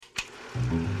Hello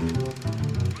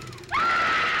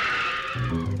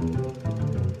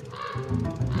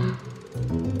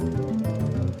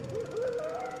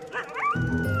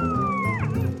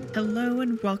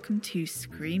and welcome to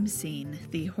Scream Scene,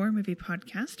 the horror movie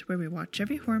podcast where we watch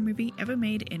every horror movie ever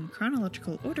made in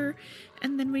chronological order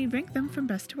and then we rank them from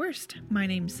best to worst. My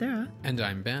name's Sarah. And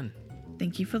I'm Ben.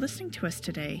 Thank you for listening to us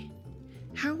today.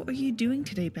 How are you doing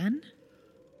today, Ben?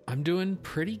 I'm doing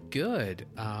pretty good.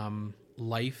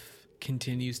 Life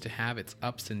continues to have its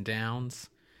ups and downs,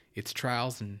 its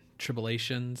trials and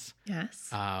tribulations.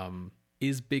 Yes.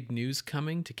 Is big news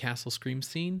coming to Castle Scream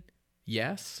Scene?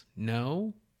 Yes?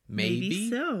 No? Maybe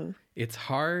so. It's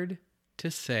hard to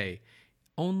say.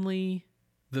 Only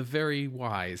the very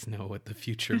wise know what the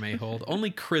future may hold.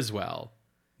 Only Criswell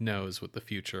knows what the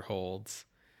future holds.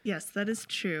 Yes, that is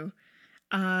true.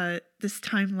 This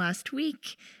time last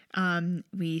week,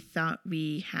 we thought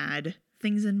we had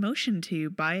things in motion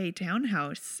to buy a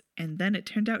townhouse, and then it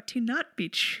turned out to not be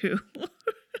true.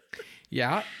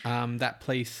 Yeah, that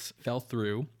place fell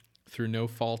through no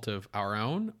fault of our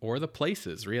own or the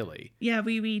place's, really. Yeah,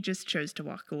 we just chose to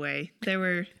walk away. There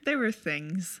were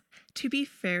things. To be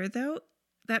fair, though,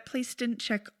 that place didn't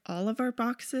check all of our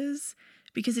boxes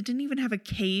because it didn't even have a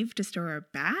cave to store our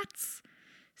bats.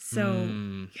 So,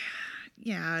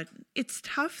 yeah, it's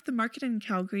tough. The market in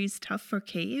Calgary is tough for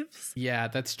caves. Yeah,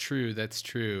 that's true.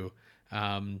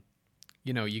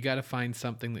 You got to find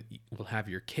something that will have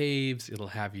your caves, it'll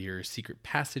have your secret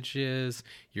passages,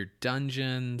 your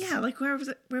dungeons. Yeah, like where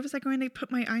was I going to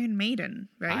put my Iron Maiden,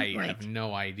 right? I have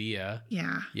no idea.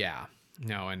 Yeah. Yeah.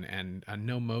 No, and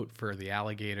no moat for the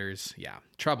alligators. Yeah.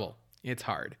 Trouble. It's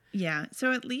hard. Yeah.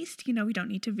 So at least, we don't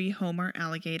need to rehome our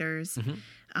alligators.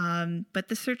 Mm-hmm. But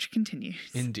the search continues.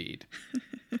 Indeed.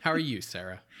 How are you,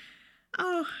 Sarah?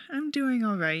 Oh, I'm doing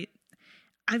all right.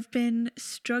 I've been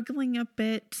struggling a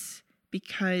bit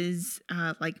because,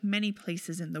 like many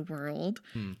places in the world,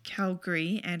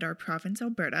 Calgary and our province,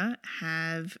 Alberta,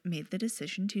 have made the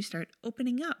decision to start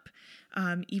opening up,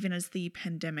 even as the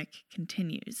pandemic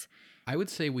continues. I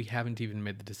would say we haven't even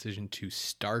made the decision to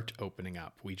start opening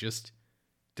up. We just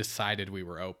decided we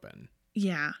were open.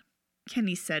 Yeah.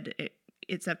 Kenny said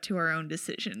it's up to our own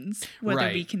decisions,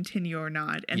 whether we continue or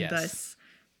not. And thus,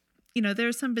 there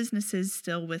are some businesses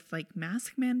still with like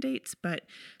mask mandates, but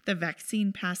the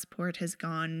vaccine passport has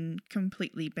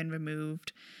completely been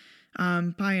removed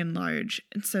by and large.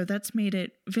 And so that's made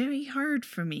it very hard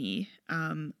for me.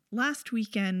 Last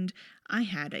weekend, I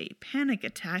had a panic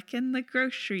attack in the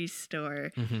grocery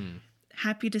store. Mm-hmm.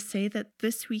 Happy to say that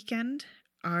this weekend,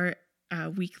 our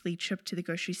weekly trip to the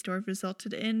grocery store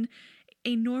resulted in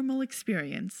a normal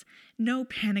experience. No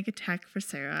panic attack for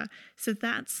Sarah. So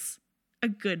that's a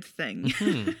good thing.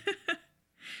 Mm-hmm.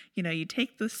 You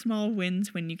take the small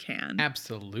wins when you can.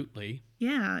 Absolutely.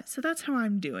 Yeah, so that's how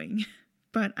I'm doing.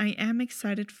 But I am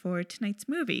excited for tonight's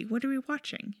movie. What are we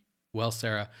watching? Well,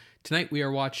 Sarah, tonight we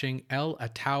are watching El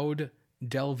Ataúd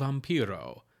del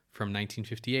Vampiro from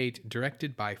 1958,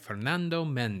 directed by Fernando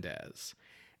Mendes.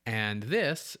 And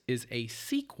this is a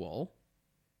sequel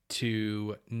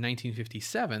to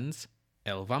 1957's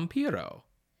El Vampiro.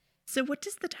 So what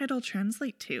does the title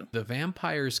translate to? The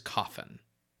Vampire's Coffin.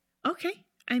 Okay.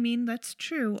 I mean, that's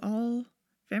true. All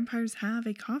vampires have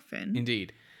a coffin.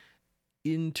 Indeed.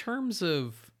 In terms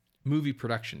of movie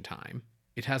production time,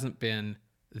 it hasn't been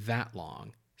that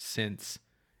long since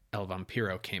El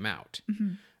Vampiro came out.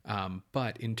 Mm-hmm.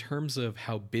 But in terms of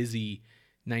how busy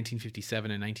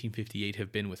 1957 and 1958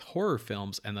 have been with horror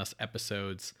films and thus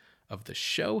episodes of the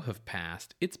show have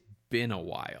passed, it's been a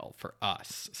while for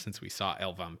us since we saw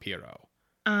El Vampiro.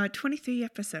 23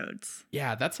 episodes.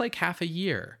 Yeah, that's like half a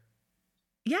year.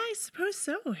 Yeah, I suppose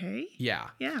so, hey? Yeah.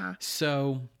 Yeah.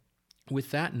 So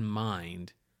with that in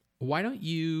mind, why don't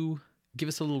you give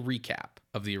us a little recap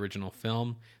of the original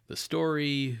film, the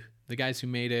story, the guys who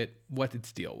made it, what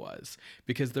its deal was?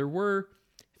 Because there were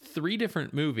 3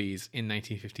 different movies in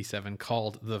 1957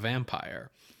 called The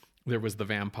Vampire. There was The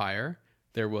Vampire,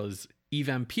 there was I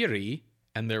Vampiri,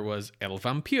 and there was El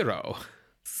Vampiro.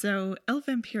 So El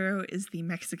Vampiro is the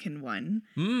Mexican one.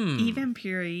 I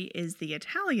Vampiri is the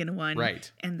Italian one.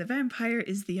 Right. And The Vampire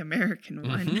is the American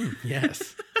one. Mm-hmm.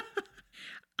 Yes.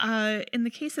 In the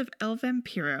case of El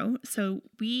Vampiro, so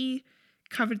we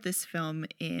covered this film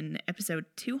in episode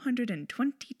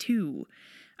 222.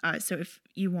 So if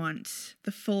you want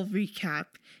the full recap,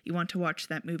 you want to watch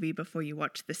that movie before you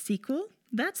watch the sequel,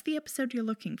 that's the episode you're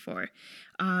looking for.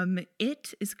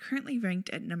 It is currently ranked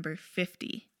at number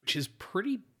 50. Which is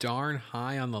pretty darn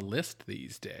high on the list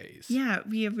these days. Yeah,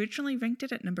 we originally ranked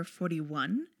it at number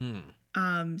 41. So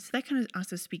that kind of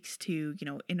also speaks to,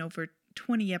 in over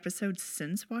 20 episodes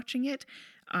since watching it.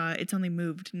 It's only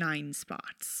moved 9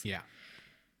 spots. Yeah.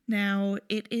 Now,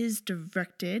 it is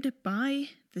directed by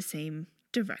the same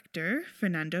director,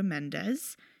 Fernando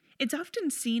Mendes. It's often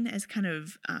seen as kind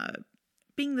of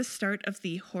being the start of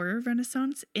the horror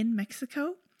renaissance in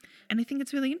Mexico. And I think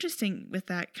it's really interesting with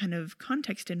that kind of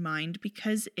context in mind,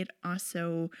 because it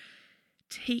also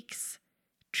takes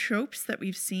tropes that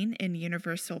we've seen in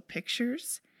Universal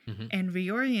Pictures and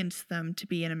reorients them to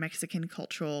be in a Mexican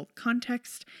cultural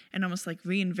context, and almost like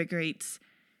reinvigorates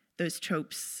those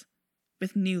tropes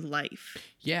with new life.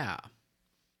 Yeah.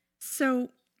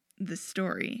 So the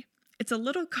story, it's a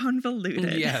little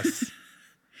convoluted. Yes.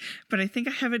 But I think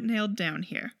I have it nailed down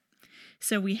here.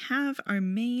 So we have our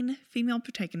main female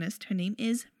protagonist. Her name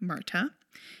is Marta,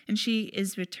 and she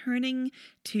is returning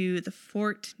to the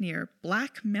fort near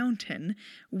Black Mountain,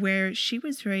 where she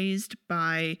was raised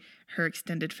by her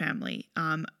extended family.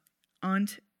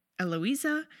 Aunt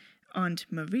Eloisa, Aunt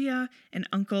Maria, and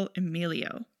Uncle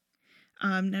Emilio.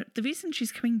 Now, the reason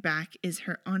she's coming back is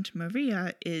her Aunt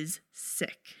Maria is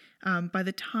sick. By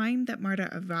the time that Marta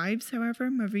arrives, however,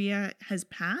 Maria has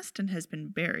passed and has been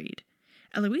buried.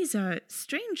 Eloisa,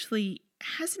 strangely,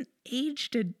 hasn't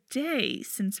aged a day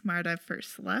since Marta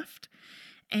first left,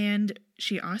 and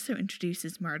she also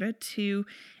introduces Marta to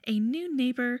a new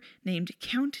neighbor named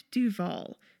Count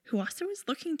Duval, who also is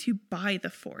looking to buy the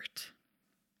fort.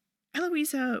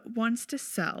 Eloisa wants to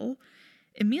sell,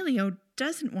 Emilio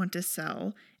doesn't want to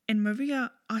sell, and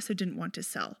Maria also didn't want to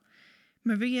sell.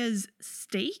 Maria's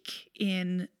stake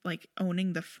in,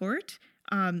 owning the fort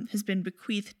has been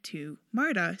bequeathed to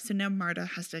Marta, so now Marta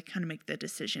has to kind of make the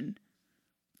decision.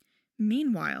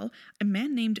 Meanwhile, a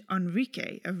man named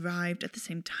Enrique arrived at the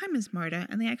same time as Marta,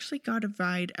 and they actually got a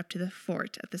ride up to the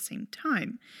fort at the same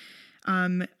time.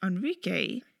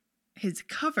 Enrique, his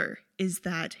cover is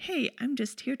that, hey, I'm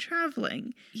just here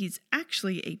traveling. He's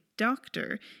actually a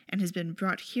doctor and has been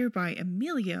brought here by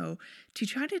Emilio to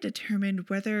try to determine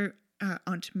whether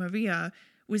Aunt Maria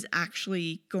was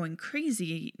actually going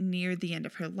crazy near the end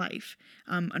of her life.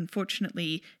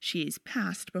 Unfortunately, she is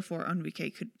passed before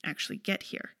Enrique could actually get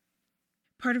here.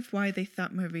 Part of why they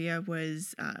thought Maria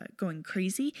was going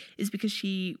crazy is because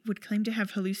she would claim to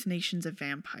have hallucinations of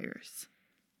vampires.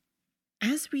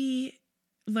 As we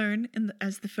learn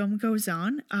as the film goes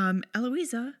on,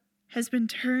 Eloisa has been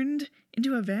turned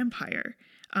into a vampire.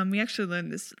 We actually learn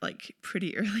this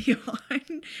pretty early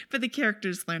on, but the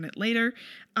characters learn it later.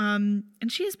 And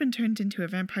she has been turned into a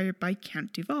vampire by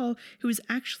Count Duval, who is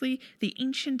actually the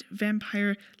ancient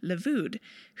vampire Lavud,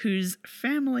 whose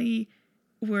family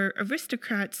were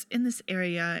aristocrats in this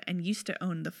area and used to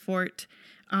own the fort.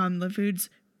 Lavud's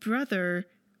brother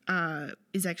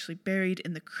is actually buried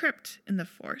in the crypt in the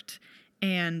fort,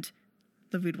 and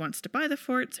Lavud wants to buy the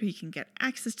fort so he can get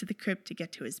access to the crypt to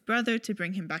get to his brother to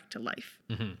bring him back to life.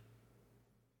 Mm-hmm.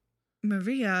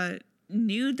 Maria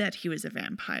knew that he was a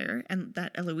vampire and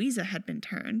that Eloisa had been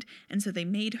turned, and so they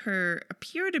made her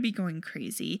appear to be going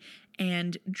crazy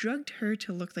and drugged her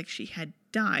to look like she had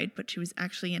died, but she was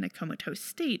actually in a comatose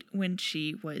state when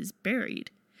she was buried.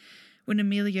 When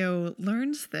Emilio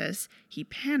learns this, he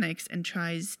panics and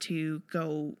tries to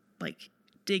go,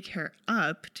 dig her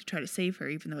up to try to save her,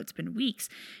 even though it's been weeks.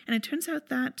 And it turns out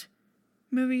that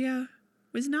Maria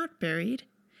was not buried.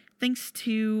 Thanks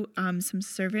to some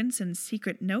servants and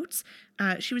secret notes,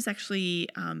 she was actually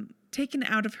taken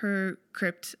out of her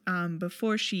crypt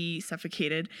before she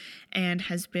suffocated and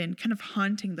has been kind of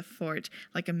haunting the fort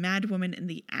like a mad woman in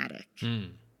the attic.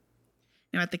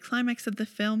 Now, at the climax of the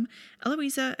film,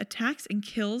 Eloisa attacks and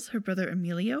kills her brother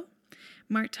Emilio.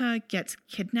 Marta gets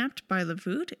kidnapped by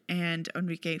Lavud, and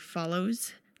Enrique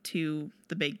follows to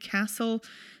the big castle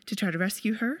to try to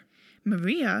rescue her.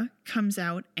 Maria comes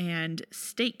out and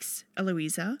stakes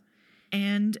Eloisa,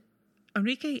 and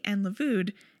Enrique and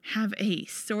Lavud have a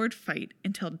sword fight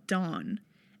until dawn,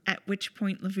 at which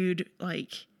point Lavud,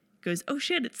 goes, oh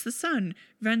shit, it's the sun,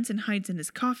 runs and hides in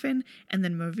his coffin, and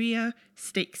then Maria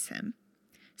stakes him.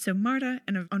 So Marta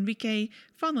and Enrique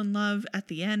fall in love at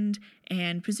the end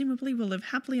and presumably will live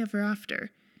happily ever after.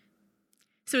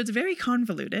 So it's very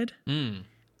convoluted. You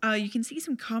can see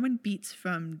some common beats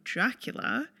from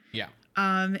Dracula. Yeah.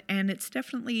 And it's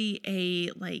definitely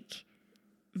a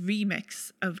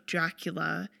remix of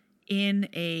Dracula in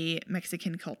a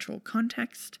Mexican cultural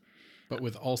context. But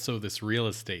with also this real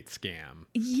estate scam.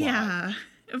 Yeah.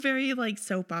 Plot. A very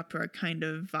soap opera kind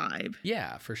of vibe.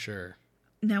 Yeah, for sure.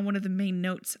 Now, one of the main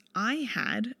notes I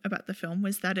had about the film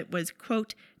was that it was,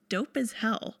 quote, dope as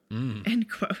hell,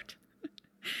 end quote.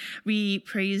 We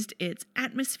praised its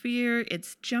atmosphere,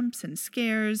 its jumps and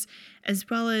scares, as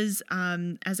well as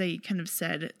I kind of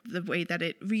said, the way that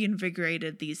it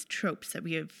reinvigorated these tropes that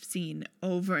we have seen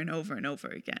over and over and over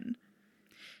again.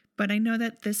 But I know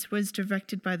that this was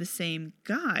directed by the same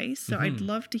guy, so I'd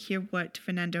love to hear what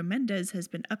Fernando Mendes has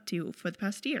been up to for the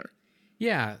past year.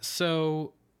 Yeah,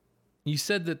 so you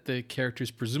said that the characters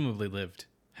presumably lived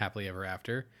happily ever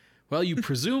after. Well, you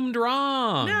presumed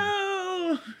wrong.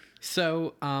 No!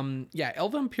 So,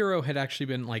 El Vampiro had actually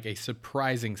been like a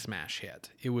surprising smash hit.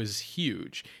 It was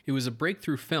huge. It was a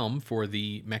breakthrough film for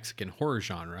the Mexican horror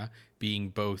genre, being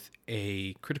both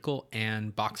a critical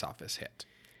and box office hit.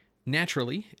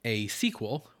 Naturally, a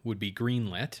sequel would be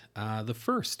greenlit, the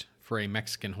first for a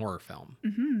Mexican horror film.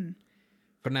 Mm-hmm.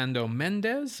 Fernando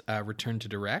Mendes returned to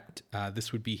direct.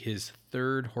 This would be his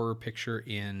third horror picture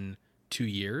in 2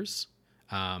 years,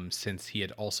 since he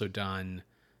had also done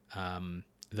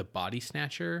The Body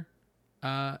Snatcher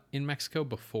in Mexico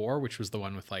before, which was the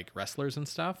one with like wrestlers and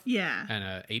stuff. Yeah. And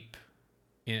a ape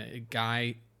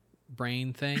guy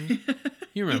brain thing.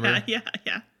 You remember?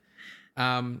 Yeah.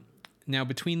 Now,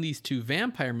 between these two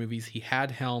vampire movies, he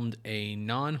had helmed a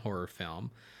non-horror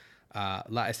film,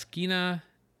 La Esquina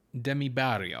de mi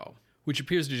Barrio, which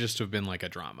appears to just have been like a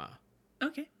drama.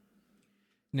 Okay.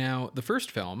 Now, the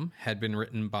first film had been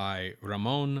written by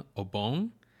Ramon Obon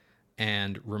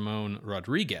and Ramon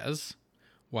Rodriguez,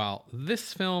 while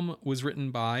this film was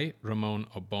written by Ramon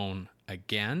Obon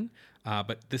again,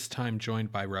 but this time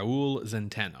joined by Raul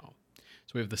Zenteno.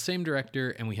 So we have the same director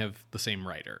and we have the same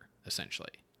writer, essentially.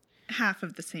 Half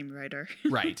of the same writer.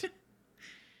 Right.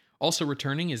 Also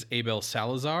returning is Abel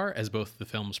Salazar as both the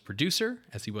film's producer,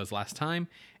 as he was last time,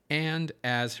 and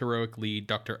as heroic lead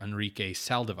Dr. Enrique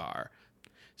Saldivar.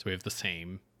 So we have the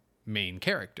same main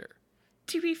character.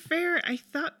 To be fair, I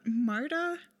thought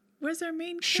Marta was our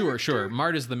main character. Sure.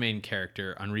 Marta's the main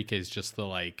character. Enrique's just the,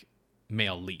 like,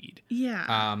 male lead.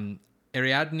 Yeah.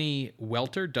 Ariadne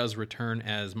Welter does return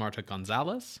as Marta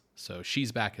Gonzalez, so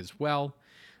she's back as well.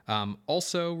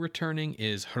 Also returning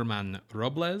is Herman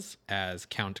Robles as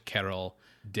Count Carol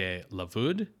de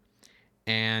Lavud.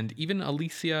 And even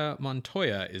Alicia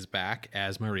Montoya is back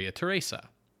as Maria Teresa.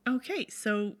 Okay,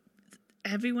 so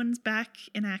everyone's back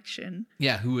in action.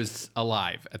 Yeah, who was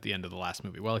alive at the end of the last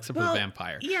movie. Well, except for the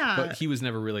vampire. Yeah. But he was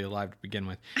never really alive to begin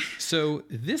with. So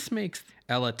this makes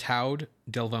El Ataúd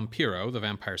del Vampiro, the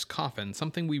vampire's coffin,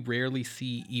 something we rarely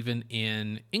see even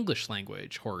in English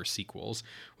language horror sequels,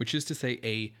 which is to say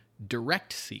a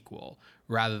direct sequel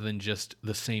rather than just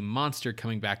the same monster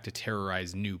coming back to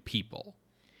terrorize new people.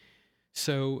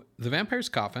 So The Vampire's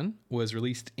Coffin was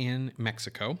released in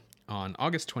Mexico on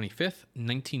August 25th,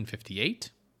 1958.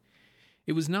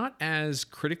 It was not as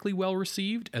critically well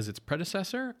received as its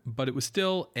predecessor, but it was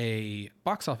still a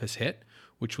box office hit,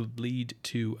 which would lead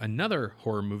to another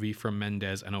horror movie from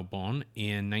Mendes and Obon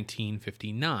in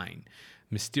 1959,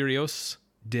 Misterios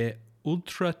de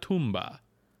Ultratumba,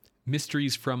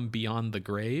 Mysteries from Beyond the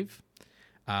Grave,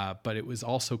 but it was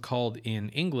also called in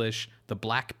English The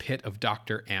Black Pit of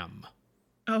Dr. M.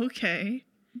 Okay,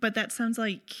 but that sounds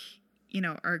like,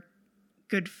 our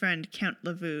good friend Count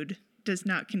Lavud does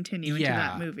not continue into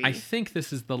that movie. I think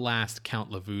this is the last Count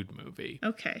Lavud movie.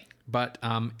 Okay. But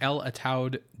El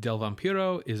Ataúd del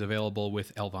Vampiro is available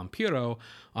with El Vampiro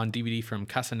on DVD from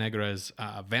Casanegra's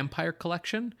Vampire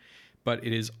Collection, but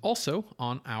it is also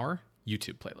on our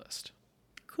YouTube playlist.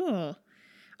 Cool.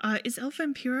 Is El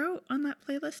Vampiro on that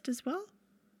playlist as well?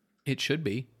 It should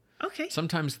be. Okay.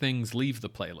 Sometimes things leave the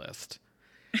playlist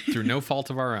through no fault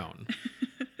of our own.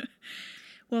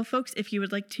 Well, folks, if you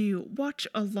would like to watch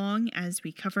along as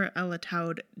we cover El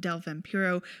Ataúd del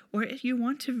Vampiro, or if you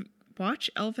want to watch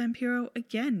El Vampiro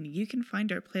again, you can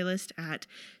find our playlist at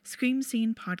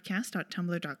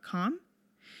screamscenepodcast.tumblr.com.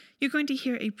 You're going to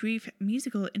hear a brief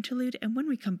musical interlude, and when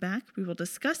we come back, we will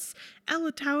discuss El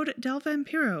Ataúd del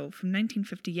Vampiro from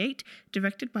 1958,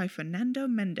 directed by Fernando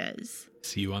Mendes.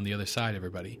 See you on the other side,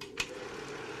 everybody.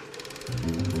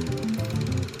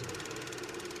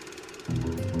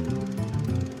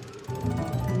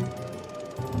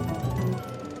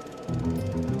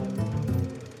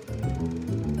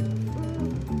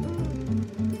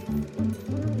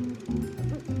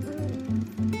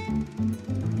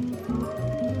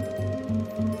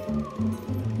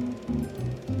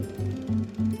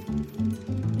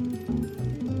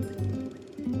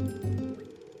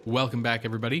 Welcome back,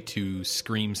 everybody, to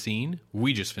Scream Scene.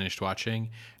 We just finished watching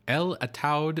El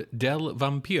Ataúd del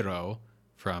Vampiro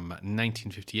from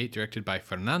 1958, directed by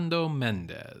Fernando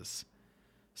Mendes.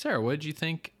 Sarah, what did you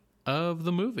think of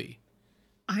the movie?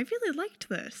 I really liked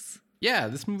this. Yeah,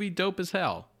 this movie dope as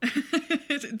hell.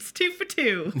 It's 2 for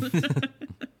 2.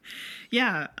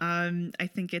 Yeah, I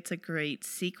think it's a great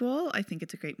sequel. I think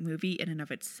it's a great movie in and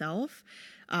of itself.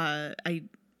 I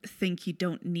think you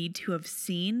don't need to have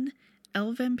seen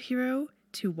El Vampiro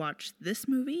to watch this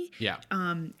movie. Yeah.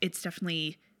 It's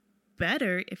definitely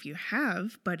better if you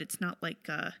have, but it's not like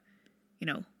a,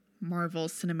 Marvel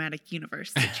Cinematic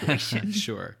Universe situation.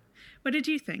 Sure. What did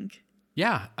you think?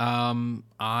 Yeah,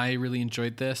 I really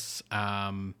enjoyed this.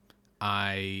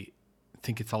 I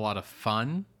think it's a lot of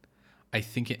fun. I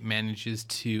think it manages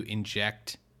to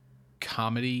inject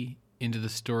comedy into the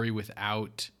story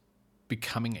without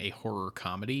becoming a horror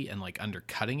comedy and like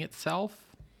undercutting itself.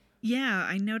 Yeah,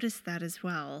 I noticed that as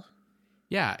well.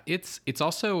 Yeah, it's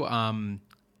also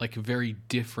like very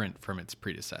different from its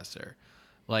predecessor.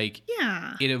 Like,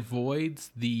 yeah, it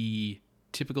avoids the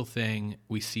typical thing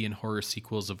we see in horror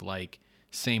sequels of like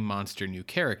same monster, new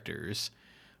characters.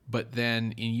 But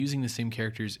then in using the same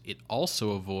characters, it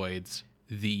also avoids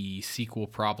the sequel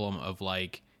problem of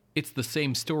like, it's the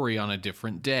same story on a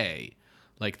different day.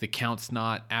 Like the Count's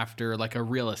not after like a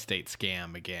real estate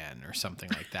scam again or something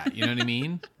like that. You know what I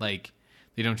mean? Like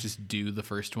they don't just do the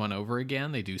first one over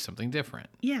again. They do something different.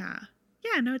 Yeah.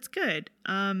 Yeah, no, it's good.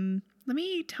 Let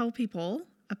me tell people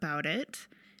about it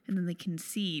and then they can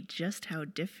see just how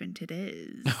different it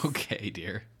is. Okay,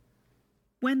 dear.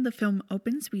 When the film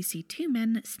opens, we see 2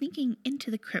 men sneaking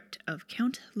into the crypt of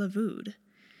Count Lavoud.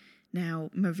 Now,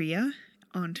 Maria,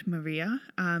 Aunt Maria,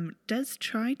 does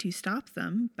try to stop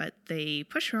them, but they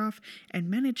push her off and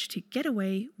manage to get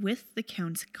away with the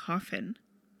Count's coffin.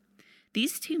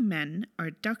 These 2 men are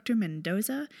Dr.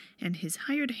 Mendoza and his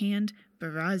hired hand,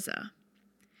 Barraza.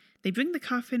 They bring the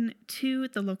coffin to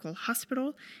the local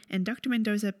hospital, and Dr.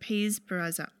 Mendoza pays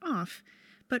Barraza off,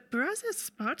 but Barraza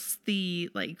spots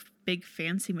the, big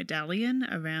fancy medallion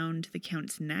around the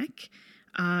Count's neck,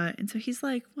 and so he's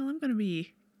like, well, I'm going to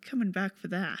be coming back for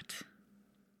that.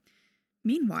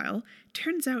 Meanwhile,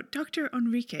 turns out Dr.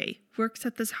 Enrique works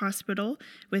at this hospital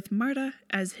with Marta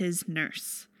as his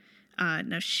nurse.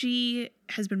 Now, she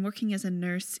has been working as a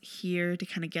nurse here to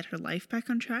kind of get her life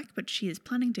back on track, but she is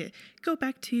planning to go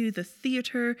back to the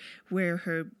theater where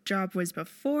her job was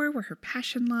before, where her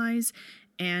passion lies,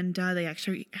 and they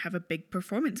actually have a big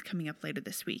performance coming up later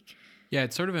this week. Yeah,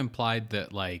 it's sort of implied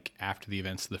that, after the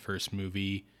events of the first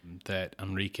movie, that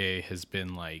Enrique has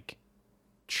been,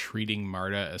 treating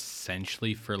Marta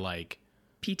essentially for,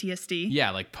 PTSD?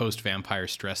 Yeah, post-vampire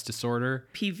stress disorder.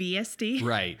 PVSD?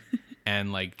 Right.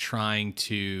 And, trying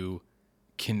to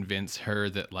convince her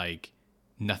that,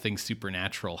 nothing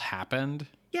supernatural happened.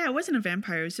 Yeah, it wasn't a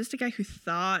vampire. It was just a guy who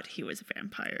thought he was a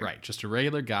vampire. Right, just a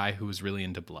regular guy who was really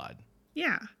into blood.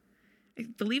 Yeah. I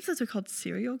believe those are called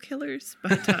serial killers,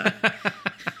 but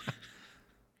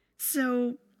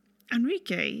so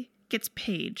Enrique gets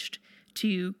paged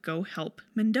to go help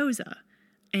Mendoza.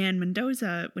 And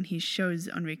Mendoza, when he shows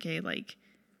Enrique,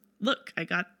 look, I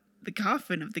got the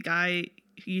coffin of the guy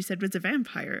who you said was a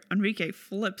vampire, Enrique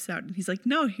flips out and he's like,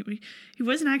 no, he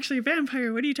wasn't actually a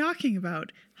vampire. What are you talking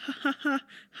about? Ha ha ha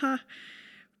ha.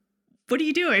 What are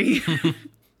you doing?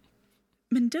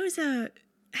 Mendoza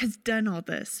has done all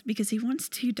this because he wants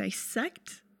to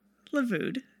dissect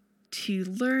Lavoud to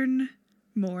learn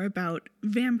more about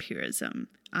vampirism.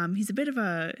 He's a bit of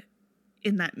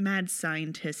in that mad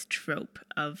scientist trope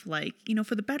of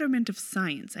for the betterment of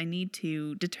science, I need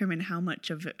to determine how much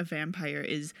of a vampire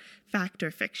is fact or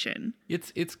fiction.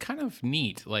 It's kind of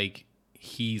neat.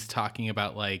 He's talking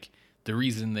about the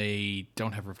reason they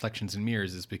don't have reflections in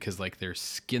mirrors is because their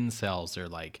skin cells are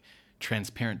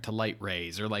transparent to light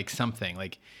rays or something. I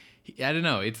don't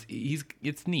know. It's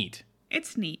neat.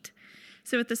 It's neat.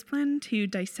 So with this plan to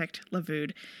dissect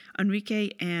Lavoud,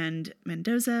 Enrique and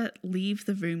Mendoza leave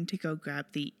the room to go grab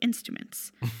the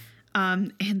instruments.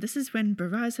 And this is when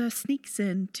Barraza sneaks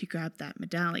in to grab that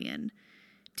medallion.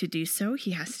 To do so,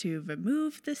 he has to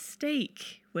remove the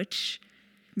stake, which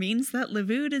means that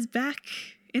Lavoud is back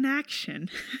in action.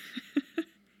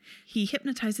 He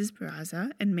hypnotizes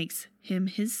Barraza and makes him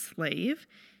his slave.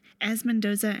 As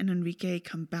Mendoza and Enrique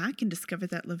come back and discover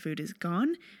that Lavoud is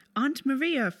gone, Aunt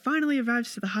Maria finally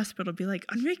arrives to the hospital to be like,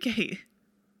 Enrique,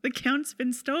 the Count's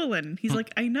been stolen. He's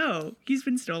like, I know, he's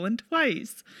been stolen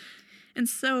twice. And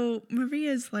so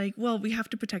Maria's like, well, we have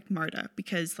to protect Marta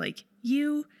because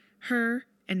you, her,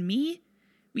 and me,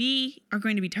 we are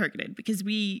going to be targeted because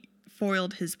we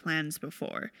foiled his plans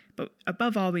before. But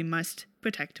above all, we must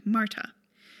protect Marta.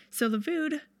 So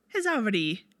Lavoud has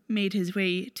already made his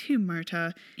way to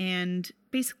Marta and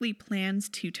basically plans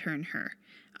to turn her.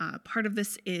 Part of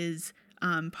this is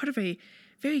part of a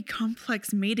very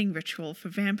complex mating ritual for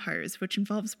vampires, which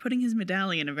involves putting his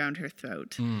medallion around her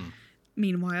throat.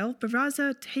 Meanwhile,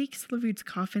 Barraza takes Lavoud's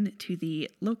coffin to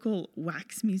the local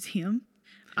wax museum,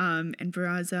 and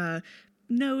Barraza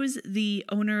knows the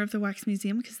owner of the wax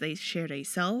museum because they shared a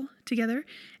cell together,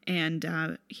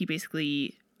 and he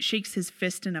basically shakes his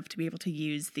fist enough to be able to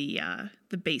use the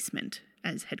basement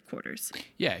as headquarters.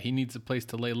 Yeah, he needs a place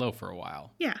to lay low for a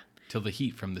while. Yeah. Till the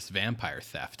heat from this vampire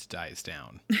theft dies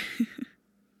down.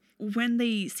 When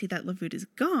they see that Lavoud is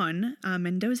gone,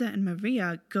 Mendoza and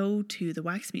Maria go to the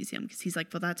wax museum because he's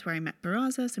like, well, that's where I met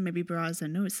Barraza, so maybe Barraza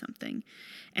knows something.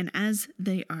 And as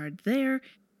they are there,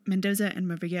 Mendoza and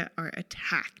Maria are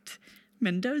attacked.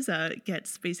 Mendoza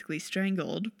gets basically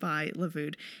strangled by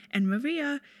Lavoud, and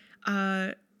Maria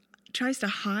tries to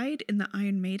hide in the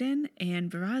Iron Maiden,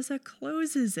 and Barraza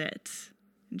closes it,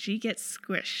 and she gets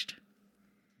squished.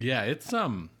 Yeah, it's I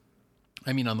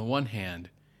mean, on the one hand,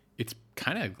 it's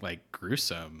kind of like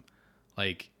gruesome.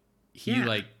 Like he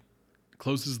like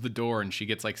closes the door and she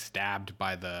gets like stabbed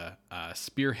by the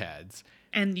spearheads.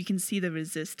 And you can see the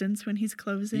resistance when he's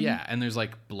closing. Yeah, and there's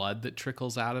like blood that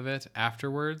trickles out of it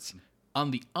afterwards. On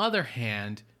the other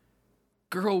hand,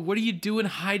 girl, what are you doing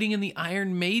hiding in the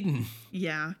Iron Maiden?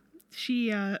 Yeah,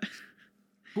 she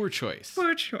Poor choice.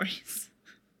 Poor choice.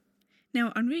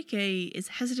 Now, Enrique is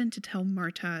hesitant to tell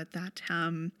Marta that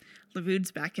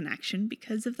Lavoud's back in action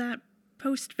because of that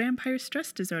post-vampire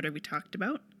stress disorder we talked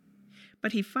about.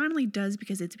 But he finally does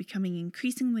because it's becoming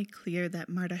increasingly clear that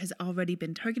Marta has already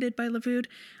been targeted by Lavoud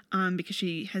because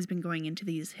she has been going into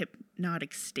these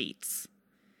hypnotic states.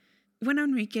 When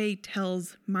Enrique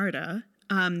tells Marta,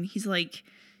 he's like,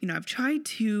 I've tried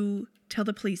to tell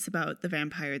the police about the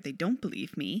vampire. They don't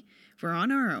believe me. We're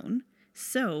on our own.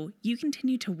 So you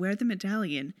continue to wear the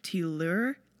medallion to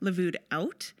lure Lavoud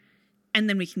out, and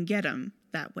then we can get him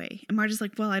that way. And Marta's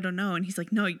like, well, I don't know. And he's like,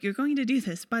 no, you're going to do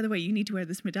this. By the way, you need to wear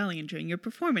this medallion during your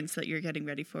performance that you're getting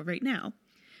ready for right now.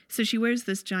 So she wears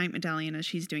this giant medallion as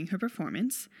she's doing her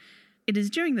performance. It is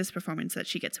during this performance that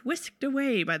she gets whisked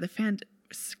away by by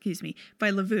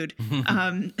Lavoud.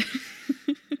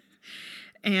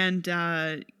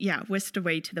 Whisked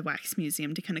away to the wax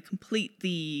museum to kind of complete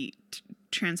the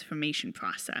transformation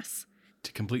process.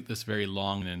 To complete this very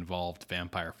long and involved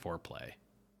vampire foreplay.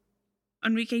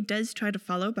 Enrique does try to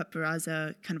follow, but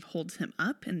Barraza kind of holds him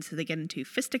up, and so they get into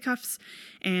fisticuffs,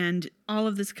 and all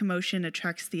of this commotion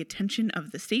attracts the attention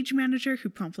of the stage manager, who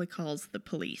promptly calls the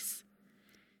police.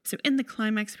 So in the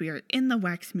climax, we are in the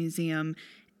wax museum,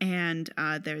 and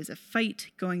there's a fight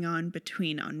going on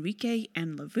between Enrique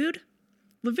and Lavoud.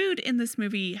 Lavoud in this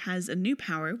movie has a new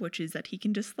power, which is that he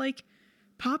can just,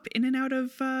 pop in and out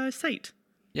of sight.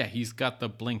 Yeah, he's got the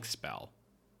blink spell.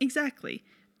 Exactly.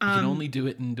 You can only do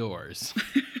it indoors.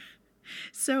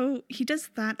 So he does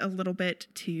that a little bit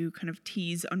to kind of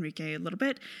tease Enrique a little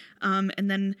bit, and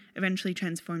then eventually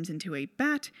transforms into a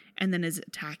bat and then is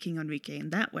attacking Enrique in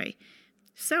that way.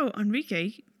 So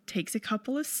Enrique takes a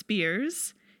couple of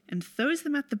spears and throws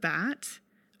them at the bat,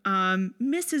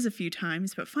 misses a few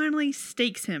times, but finally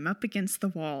stakes him up against the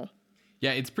wall.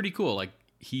 Yeah, it's pretty cool. Like,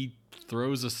 he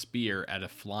throws a spear at a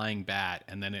flying bat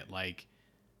and then it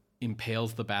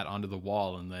impales the bat onto the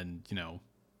wall, and then,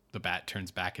 the bat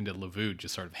turns back into Lavoud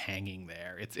just sort of hanging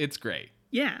there. It's great.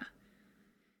 Yeah.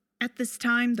 At this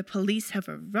time, the police have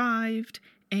arrived,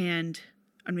 and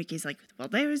Enrique's like, well,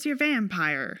 there's your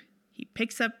vampire. He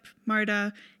picks up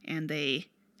Marta, and they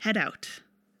head out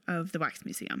of the wax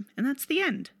museum. And that's the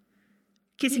end.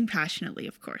 Kissing passionately,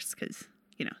 of course, because,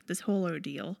 this whole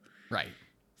ordeal. Right.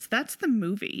 So that's the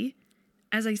movie.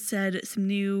 As I said, some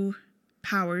new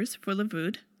powers for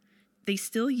Lavoud. They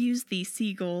still use the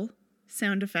seagull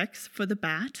sound effects for the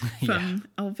bat from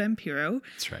El Vampiro.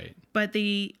 That's right. But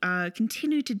they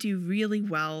continue to do really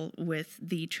well with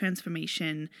the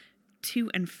transformation to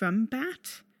and from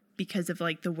bat because of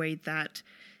the way that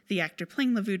the actor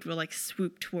playing Lavoud will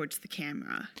swoop towards the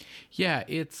camera. Yeah,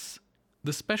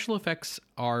 the special effects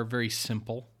are very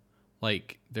simple.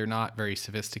 They're not very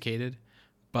sophisticated,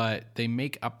 but they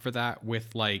make up for that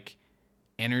with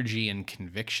energy and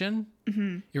conviction.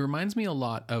 Mm-hmm. It reminds me a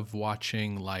lot of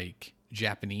watching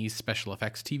Japanese special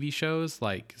effects TV shows,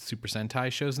 like Super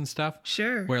Sentai shows and stuff.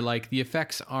 Sure. Where the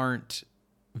effects aren't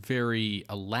very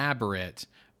elaborate,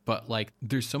 but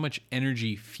there's so much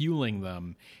energy fueling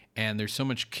them, and there's so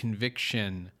much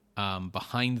conviction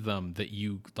behind them that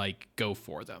you go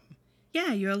for them.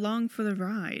 Yeah, you're along for the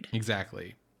ride.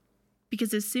 Exactly.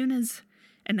 Because as soon as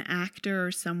an actor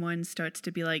or someone starts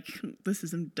to be like, this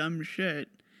is some dumb shit,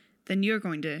 then you're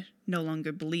going to no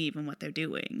longer believe in what they're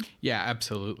doing. Yeah,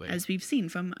 absolutely. As we've seen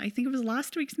from, I think it was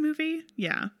last week's movie.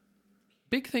 Yeah.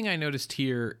 big thing I noticed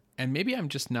here, and maybe I'm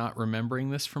just not remembering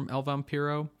this from El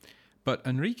Vampiro, but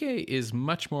Enrique is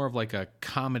much more of like a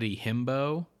comedy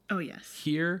himbo. Oh, yes.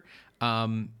 Here.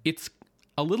 It's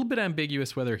a little bit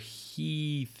ambiguous whether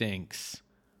he thinks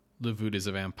Lavud is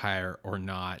a vampire or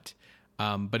not.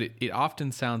 But it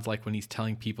often sounds like when he's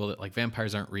telling people that like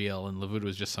vampires aren't real and Lavud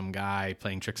was just some guy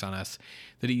playing tricks on us,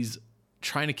 that he's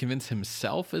trying to convince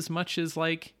himself as much as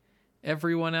like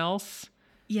everyone else.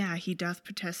 Yeah, he doth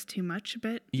protest too much a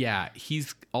bit. Yeah,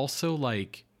 he's also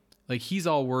like he's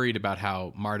all worried about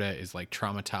how Marta is like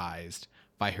traumatized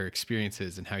by her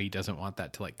experiences and how he doesn't want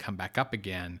that to like come back up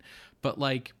again. But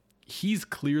like he's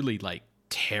clearly like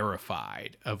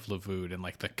terrified of Lavud and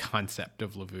like the concept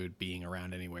of Lavud being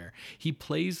around anywhere. He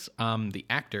plays the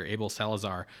actor Abel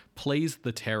Salazar plays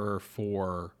the terror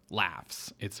for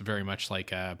laughs. It's very much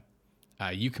like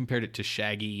you compared it to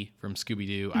Shaggy from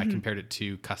Scooby-Doo. Mm-hmm. I compared it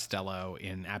to Costello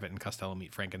in Abbott and Costello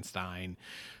Meet Frankenstein.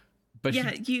 But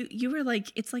yeah, you were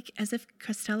like, it's like as if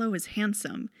Costello is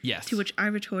handsome. Yes. To which I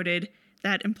retorted,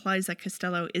 that implies that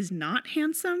Costello is not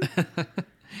handsome.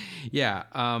 Yeah.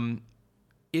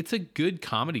 It's a good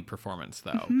comedy performance,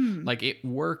 though. Mm-hmm. Like, it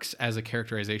works as a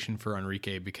characterization for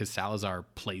Enrique because Salazar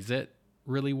plays it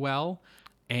really well.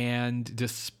 And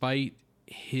despite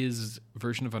his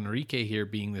version of Enrique here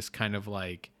being this kind of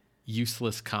like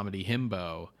useless comedy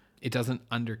himbo, it doesn't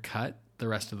undercut the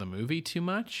rest of the movie too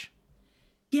much.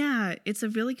 Yeah, it's a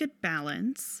really good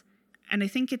balance. And I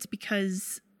think it's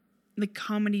because the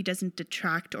comedy doesn't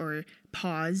detract or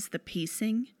pause the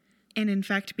pacing. And in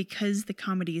fact, because the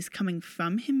comedy is coming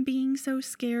from him being so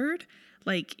scared,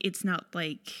 like it's not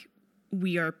like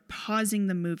we are pausing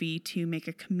the movie to make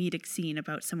a comedic scene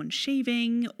about someone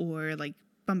shaving or like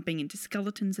bumping into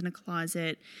skeletons in a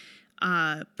closet,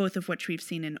 both of which we've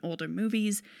seen in older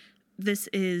movies. This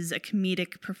is a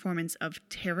comedic performance of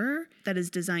terror that is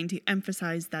designed to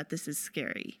emphasize that this is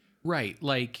scary. Right.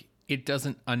 Like, it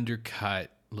doesn't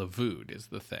undercut Lavud is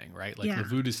the thing, right? Like, yeah.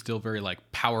 Lavud is still very,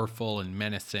 like, powerful and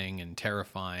menacing and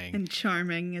terrifying. And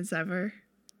charming as ever.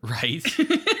 Right.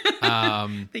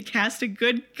 They cast a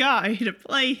good guy to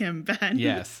play him, Ben.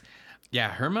 Yes. Yeah,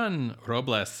 Herman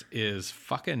Robles is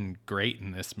fucking great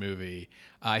in this movie.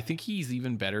 I think he's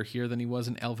even better here than he was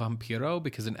in El Vampiro,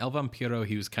 because in El Vampiro,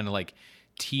 he was kind of like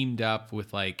teamed up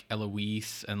with like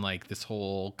Eloise and like this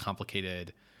whole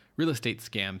complicated real estate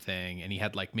scam thing. And he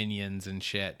had like minions and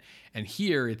shit. And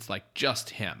here it's like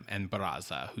just him and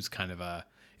Barraza, who's kind of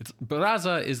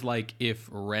Barraza is like if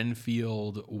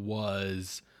Renfield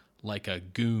was like a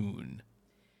goon.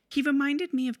 He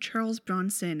reminded me of Charles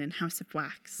Bronson in House of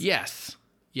Wax. Yes.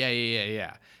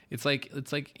 Yeah. It's like,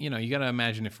 you know, you got to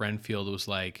imagine if Renfield was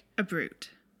like a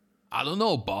brute. I don't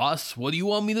know, boss. What do you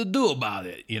want me to do about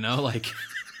it? You know, like,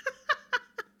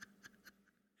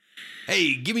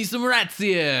 hey, give me some rats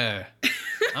here.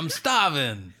 I'm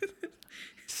starving.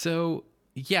 So,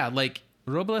 yeah, like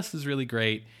Robles is really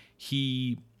great.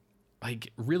 He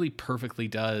like really perfectly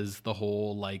does the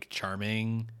whole like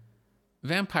charming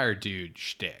vampire dude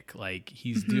shtick. Like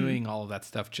he's doing all of that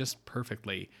stuff just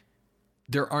perfectly.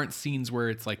 There aren't scenes where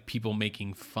it's like people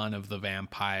making fun of the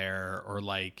vampire or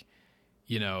like,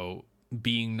 you know,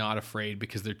 being not afraid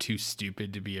because they're too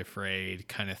stupid to be afraid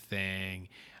kind of thing.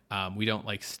 We don't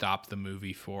like stop the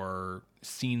movie for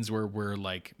scenes where we're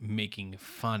like making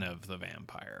fun of the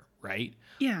vampire, right?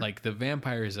 Yeah. Like the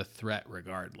vampire is a threat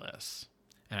regardless.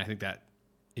 And I think that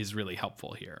is really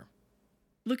helpful here.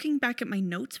 Looking back at my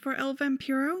notes for El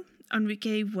Vampiro,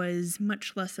 Enrique was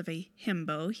much less of a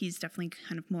himbo. He's definitely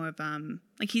kind of more of,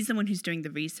 like he's the one who's doing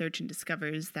the research and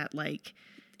discovers that like,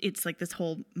 it's like this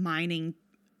whole mining,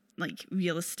 like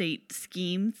real estate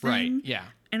scheme thing. Right, yeah.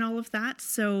 And all of that.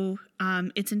 So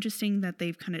it's interesting that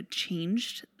they've kind of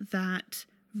changed that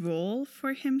role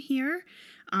for him here.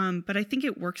 But I think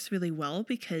it works really well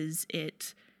because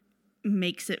it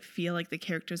makes it feel like the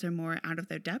characters are more out of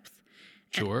their depth.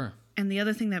 Sure. And the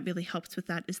other thing that really helps with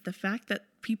that is the fact that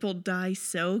people die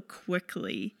so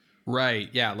quickly. Right.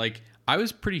 Yeah. Like I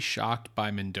was pretty shocked by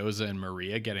Mendoza and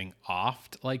Maria getting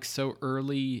offed like so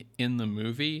early in the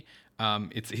movie.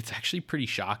 It's actually pretty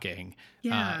shocking.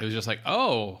 Yeah. It was just like,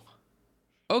 oh,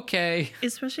 okay.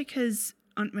 Especially because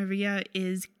Aunt Maria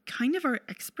is kind of our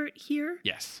expert here.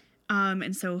 Yes.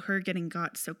 And so her getting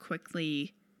got so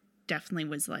quickly definitely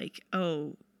was like,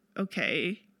 oh,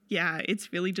 okay. Yeah,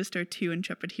 it's really just our two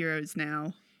intrepid heroes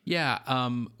now. Yeah.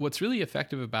 What's really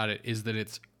effective about it is that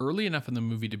it's early enough in the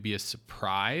movie to be a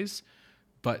surprise,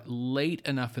 but late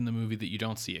enough in the movie that you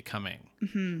don't see it coming.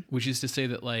 Mm-hmm. Which is to say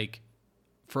that, like,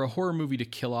 for a horror movie to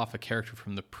kill off a character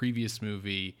from the previous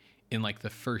movie in, like, the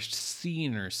first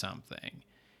scene or something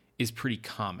is pretty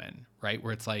common, right?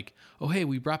 Where it's like, oh, hey,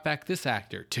 we brought back this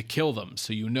actor to kill them,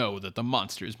 so you know that the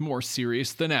monster is more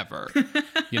serious than ever,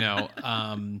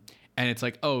 and it's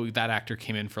like, oh, that actor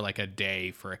came in for like a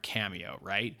day for a cameo,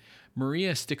 right?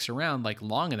 Maria sticks around like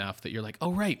long enough that you're like,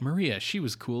 oh, right, Maria, she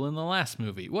was cool in the last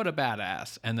movie. What a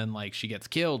badass. And then like she gets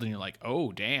killed and you're like,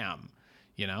 oh, damn,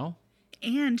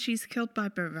 And she's killed by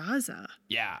Barraza.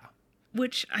 Yeah.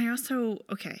 Which I also,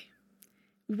 okay.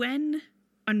 When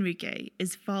Enrique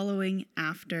is following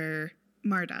after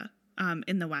Marta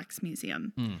in the wax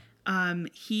museum,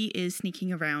 he is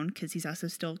sneaking around because he's also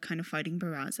still kind of fighting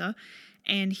Barraza.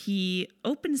 And he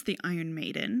opens the Iron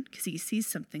Maiden because he sees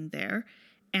something there.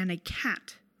 And a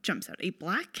cat jumps out. A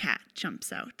black cat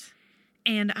jumps out.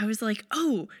 And I was like,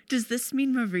 oh, does this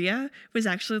mean Maria was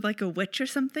actually like a witch or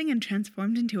something and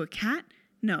transformed into a cat?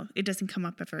 No, it doesn't come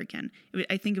up ever again.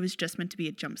 I think it was just meant to be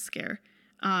a jump scare.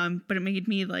 But it made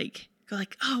me go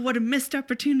like, oh, what a missed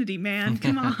opportunity, man.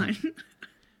 Come on.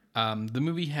 The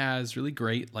movie has really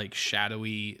great, like,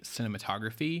 shadowy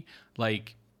cinematography.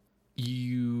 Like,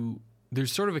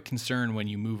 there's sort of a concern when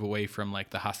you move away from,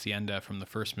 like, the hacienda from the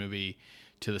first movie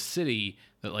to the city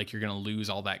that like you're gonna lose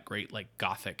all that great like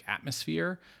gothic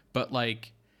atmosphere, but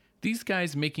like these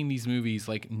guys making these movies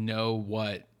like know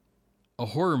what a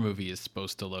horror movie is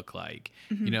supposed to look like.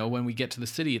 When we get to the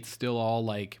city, it's still all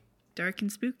like dark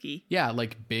and spooky. Yeah,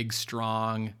 like big,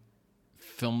 strong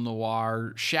film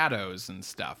noir shadows and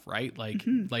stuff, right? Like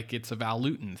like it's a Val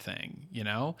Lewton thing.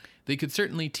 They could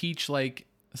certainly teach like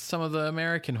some of the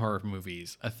American horror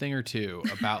movies a thing or two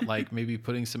about like maybe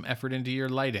putting some effort into your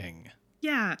lighting.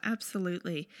 Yeah,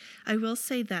 absolutely. I will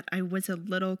say that I was a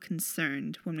little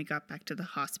concerned when we got back to the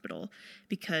hospital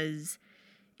because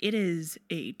it is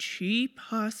a cheap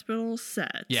hospital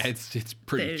set. Yeah, it's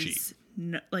pretty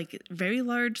cheap. Like very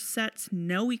large sets,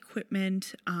 no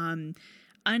equipment,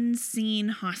 unseen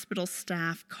hospital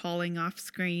staff calling off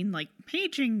screen, like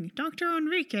paging Dr.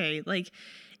 Enrique. Like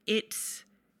it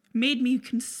made me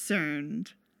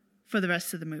concerned for the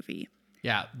rest of the movie.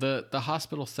 Yeah, the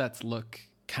hospital sets look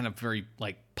kind of very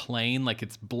like plain, like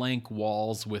it's blank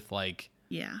walls with like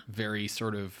very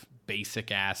sort of basic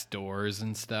ass doors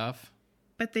and stuff.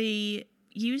 But they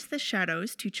use the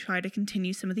shadows to try to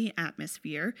continue some of the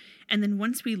atmosphere, and then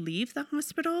once we leave the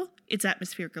hospital, it's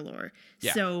atmosphere galore.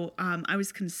 Yeah. So I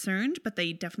was concerned, but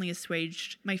they definitely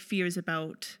assuaged my fears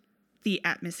about the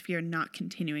atmosphere not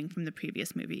continuing from the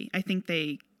previous movie. I think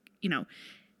they,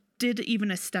 did even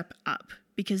a step up,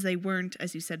 because they weren't,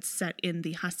 as you said, set in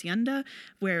the hacienda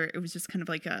where it was just kind of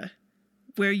like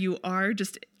where you are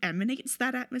just emanates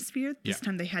that atmosphere. This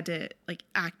time they had to like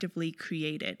actively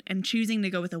create it, and choosing to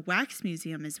go with a wax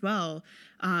museum as well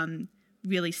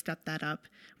really stepped that up.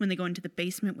 When they go into the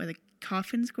basement where the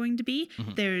coffin's going to be,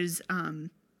 there's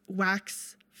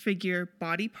wax figure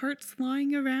body parts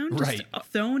lying around, just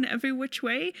thrown every which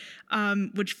way,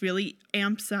 which really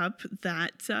amps up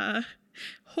that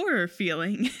horror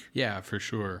feeling. Yeah, for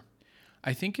sure.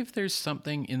 I think if there's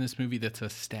something in this movie that's a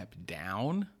step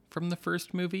down from the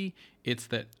first movie, it's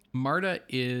that Marta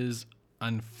is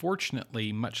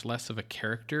unfortunately much less of a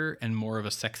character and more of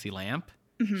a sexy lamp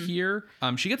here.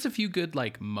 She gets a few good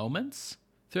like moments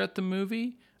throughout the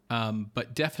movie,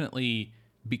 but definitely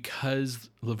because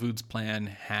Lavud's plan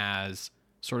has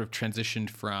sort of transitioned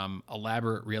from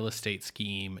elaborate real estate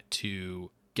scheme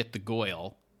to get the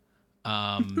Goyle,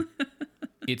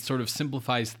 it sort of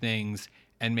simplifies things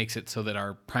and makes it so that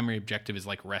our primary objective is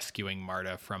like rescuing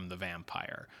Marta from the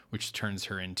vampire, which turns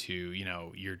her into,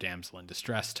 your damsel in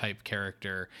distress type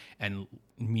character, and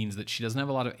means that she doesn't have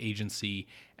a lot of agency.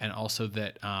 And also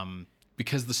that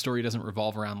because the story doesn't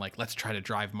revolve around like, let's try to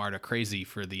drive Marta crazy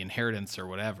for the inheritance or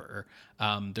whatever,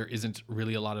 there isn't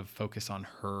really a lot of focus on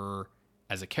her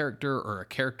as a character or a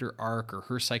character arc or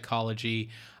her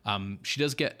psychology. She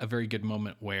does get a very good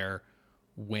moment where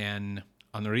when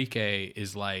Enrique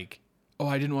is like, oh,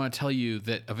 I didn't want to tell you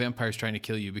that a vampire is trying to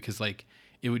kill you because like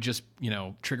it would just,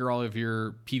 trigger all of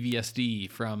your PTSD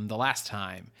from the last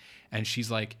time. And she's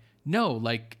like, no,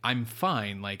 like I'm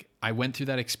fine. Like I went through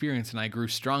that experience and I grew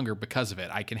stronger because of it.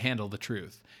 I can handle the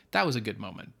truth. That was a good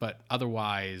moment. But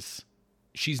otherwise,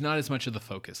 she's not as much of the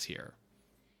focus here.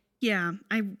 Yeah,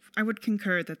 I would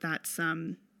concur that that's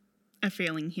a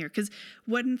failing here. Because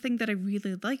one thing that I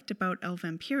really liked about El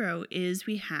Vampiro is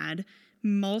we had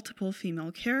multiple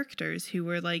female characters who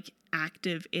were like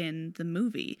active in the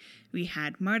movie. We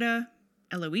had Marta,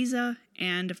 Eloisa,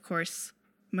 and of course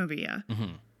Maria.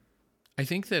 I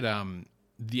think that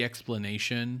the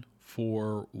explanation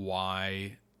for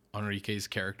why Enrique's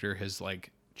character has like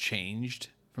changed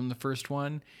from the first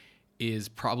one is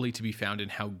probably to be found in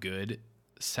how good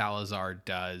Salazar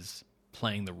does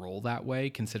playing the role that way,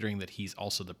 considering that he's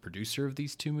also the producer of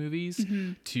these two movies,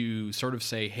 to sort of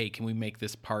say, hey, can we make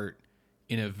this part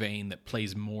in a vein that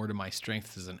plays more to my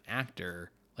strengths as an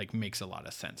actor, like makes a lot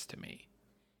of sense to me.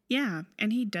 Yeah,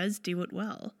 and he does do it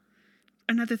well.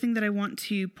 Another thing that I want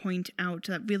to point out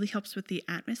that really helps with the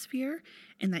atmosphere,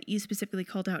 and that you specifically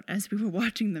called out as we were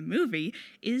watching the movie,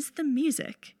 is the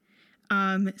music.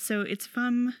 So it's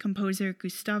from composer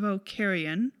Gustavo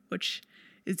Carrion, which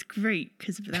is great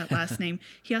because of that last name.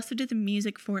 He also did the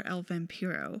music for El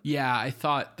Vampiro. Yeah, I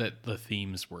thought that the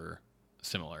themes were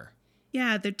similar.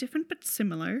 Yeah, they're different but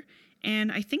similar.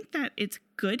 And I think that it's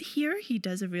good here. He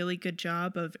does a really good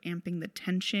job of amping the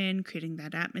tension, creating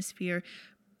that atmosphere.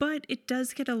 But it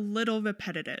does get a little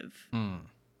repetitive.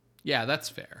 Yeah, that's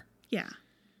fair. Yeah.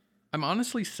 I'm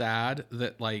honestly sad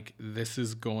that, like, this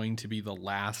is going to be the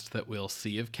last that we'll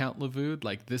see of Count Lavoud.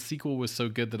 Like, this sequel was so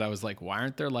good that I was like, why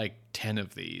aren't there, like, 10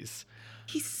 of these?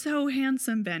 He's so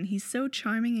handsome, Ben. He's so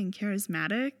charming and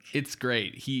charismatic. It's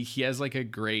great. He has, like, a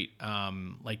great,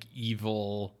 like,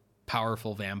 evil,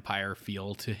 powerful vampire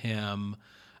feel to him.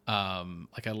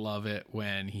 Like, I love it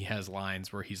when he has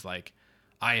lines where he's like,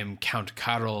 I am Count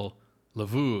Karol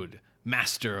Lavoud,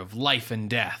 master of life and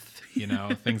death, you know,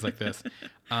 things like this.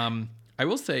 I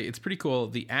will say it's pretty cool.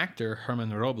 The actor,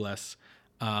 Herman Robles,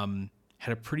 had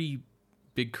a pretty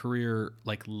big career,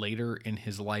 like, later in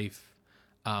his life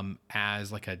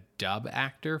as, like, a dub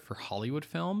actor for Hollywood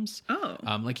films. Oh.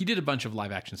 Like, he did a bunch of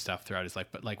live action stuff throughout his life,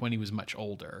 but, like, when he was much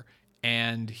older.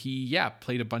 And he,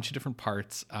 played a bunch of different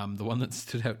parts. The one that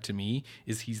stood out to me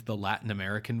is he's the Latin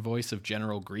American voice of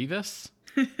General Grievous.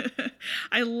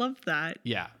 I love that.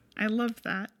 Yeah. I love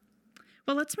that.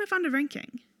 Well, let's move on to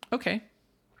ranking. Okay.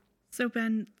 So,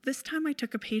 Ben, this time I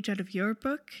took a page out of your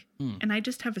book, and I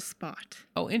just have a spot.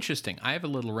 Oh, interesting. I have a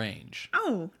little range.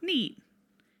 Oh, neat.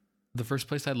 The first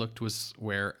place I looked was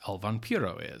where El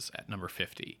Vampiro is at number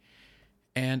 50.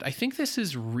 And I think this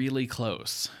is really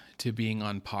close to being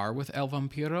on par with El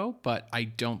Vampiro, but I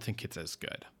don't think it's as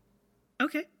good.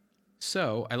 Okay.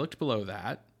 So I looked below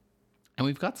that, and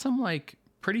we've got some, like,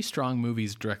 pretty strong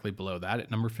movies directly below that. At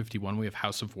number 51, we have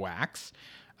House of Wax.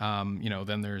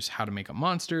 Then there's How to Make a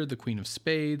Monster, The Queen of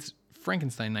Spades,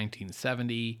 Frankenstein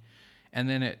 1970. And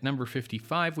then at number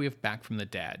 55, we have Back from the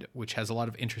Dead, which has a lot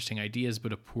of interesting ideas,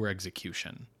 but a poor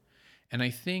execution. And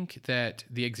I think that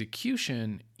the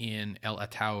execution in El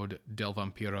Ataúd del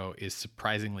Vampiro is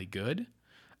surprisingly good.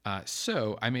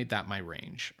 So I made that my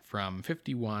range from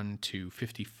 51 to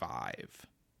 55.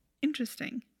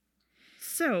 Interesting.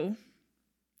 So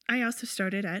I also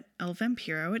started at El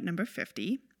Vampiro at number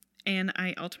 50, and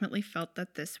I ultimately felt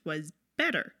that this was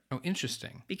better. Oh,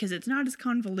 interesting. Because it's not as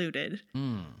convoluted.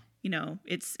 You know,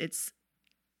 it's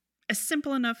a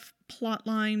simple enough plot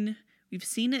line. We've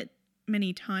seen it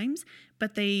many times,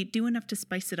 but they do enough to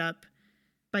spice it up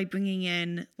by bringing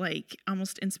in, like,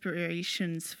 almost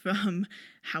inspirations from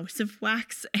House of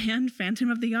Wax and Phantom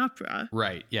of the Opera.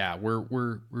 Right. Yeah,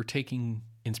 we're taking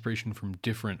inspiration from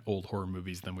different old horror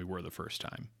movies than we were the first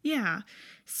time. Yeah.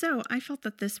 So I felt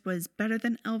that this was better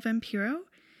than El Vampiro.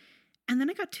 And then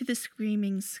I got to The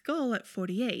Screaming Skull at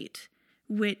 48,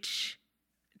 which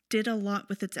did a lot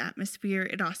with its atmosphere.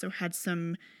 It also had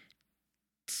some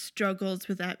struggles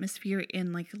with atmosphere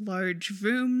in, like, large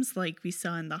rooms like we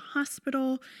saw in the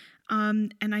hospital.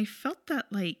 And I felt that,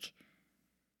 like,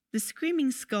 The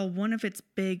Screaming Skull, one of its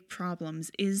big problems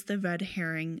is the red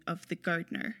herring of the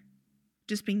gardener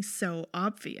just being so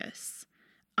obvious.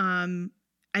 I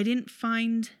didn't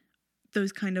find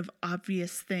those kind of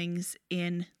obvious things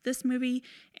in this movie,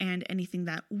 and anything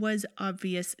that was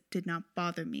obvious did not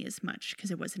bother me as much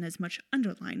because it wasn't as much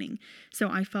underlining. So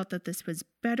I felt that this was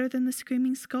better than The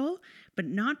Screaming Skull, but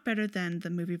not better than the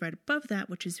movie right above that,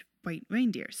 which is White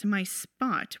Reindeer. So my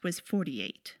spot was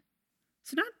 48.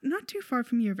 So not too far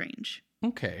from your range.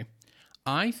 Okay.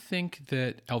 I think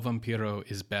that El Vampiro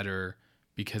is better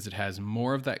because it has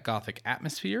more of that gothic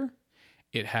atmosphere.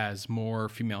 It has more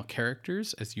female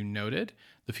characters, as you noted.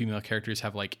 The female characters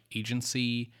have, like,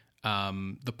 agency.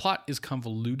 The plot is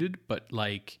convoluted, but,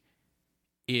 like,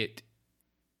 it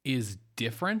is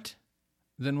different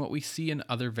than what we see in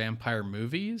other vampire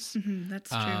movies.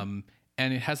 That's true.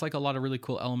 And it has, like, a lot of really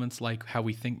cool elements, like how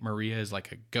we think Maria is,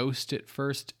 like, a ghost at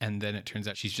first, and then it turns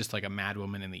out she's just, like, a mad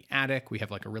woman in the attic. We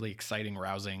have, like, a really exciting,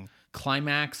 rousing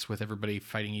climax with everybody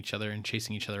fighting each other and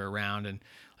chasing each other around, and,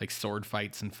 like, sword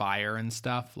fights and fire and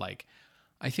stuff. Like,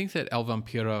 I think that El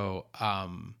Vampiro,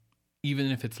 even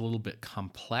if it's a little bit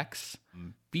complex,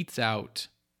 beats out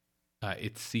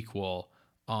its sequel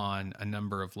on a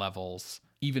number of levels,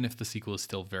 even if the sequel is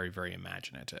still very, very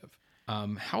imaginative.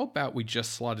 How about we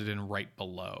just slot it in right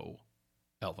below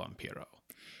El Vampiro.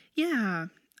 Yeah.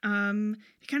 To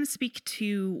kind of speak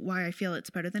to why I feel it's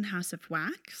better than House of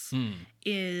Wax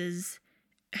is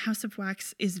House of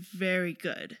Wax is very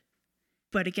good,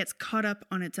 but it gets caught up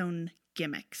on its own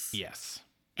gimmicks. Yes.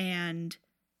 And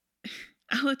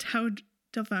El Ataúd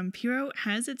del Vampiro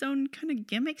has its own kind of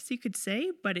gimmicks, you could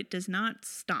say, but it does not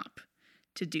stop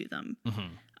to do them.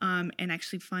 And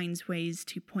actually finds ways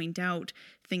to point out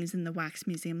things in the Wax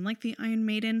Museum, like the Iron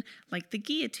Maiden, like the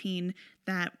guillotine,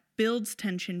 that builds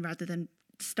tension rather than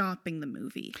stopping the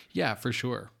movie. Yeah, for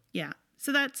sure. Yeah.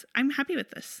 So I'm happy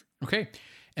with this. Okay.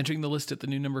 Entering the list at the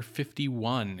new number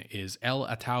 51 is El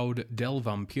Ataúd del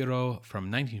Vampiro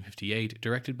from 1958,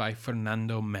 directed by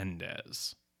Fernando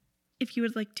Mendes. If you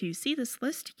would like to see this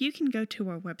list, you can go to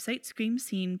our website,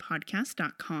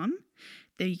 screamscenepodcast.com.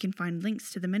 There you can find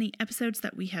links to the many episodes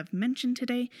that we have mentioned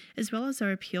today, as well as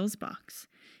our appeals box.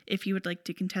 If you would like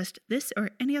to contest this or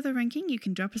any other ranking, you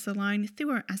can drop us a line through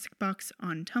our Ask box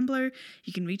on Tumblr.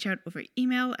 You can reach out over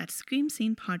email at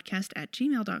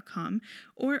screamscenepodcast@gmail.com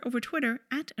or over Twitter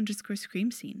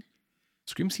 @_screamscene.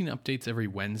 Scream Scene updates every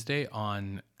Wednesday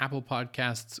on Apple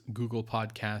Podcasts, Google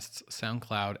Podcasts,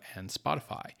 SoundCloud, and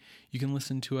Spotify. You can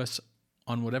listen to us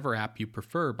on whatever app you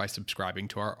prefer by subscribing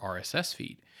to our RSS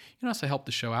feed. You can also help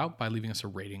the show out by leaving us a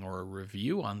rating or a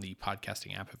review on the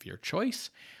podcasting app of your choice.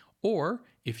 Or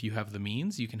if you have the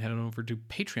means, you can head on over to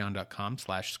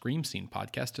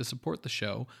patreon.com/screamscenepodcast to support the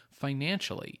show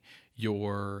financially.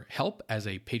 Your help as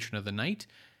a patron of the night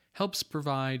helps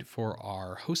provide for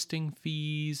our hosting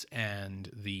fees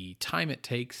and the time it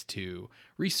takes to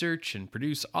research and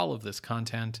produce all of this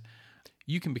content.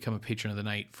 You can become a patron of the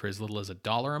night for as little as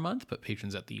 $1 a month, but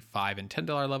patrons at the $5 and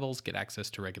 $10 levels get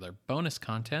access to regular bonus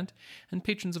content, and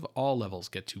patrons of all levels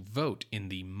get to vote in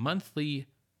the monthly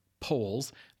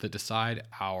polls that decide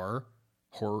our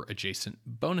horror-adjacent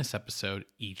bonus episode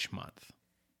each month.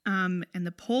 And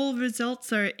the poll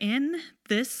results are in.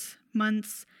 This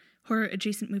month's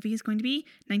horror-adjacent movie is going to be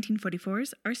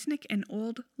 1944's Arsenic and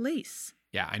Old Lace.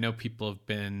 Yeah, I know people have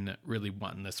been really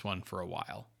wanting this one for a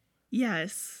while.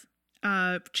 Yes.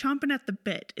 Chomping at the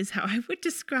bit is how I would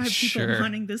describe people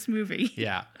wanting this movie.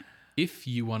 Yeah. If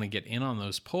you want to get in on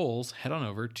those polls, head on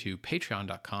over to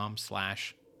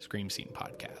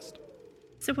patreon.com/screamscenepodcast.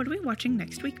 So what are we watching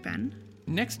next week, Ben?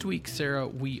 Next week, Sarah,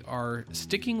 we are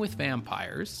sticking with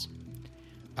vampires.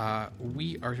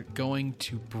 We are going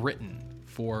to Britain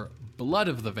for Blood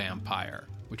of the Vampire,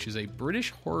 which is a British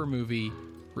horror movie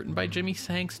written by Jimmy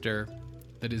Sangster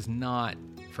that is not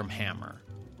from Hammer.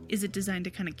 Is it designed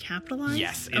to kind of capitalize?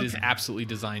 Yes, it is absolutely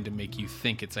designed to make you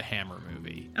think it's a Hammer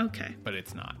movie. Okay. But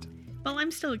it's not. Well,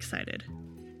 I'm still excited.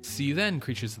 See you then,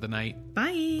 creatures of the night.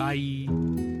 Bye.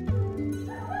 Bye.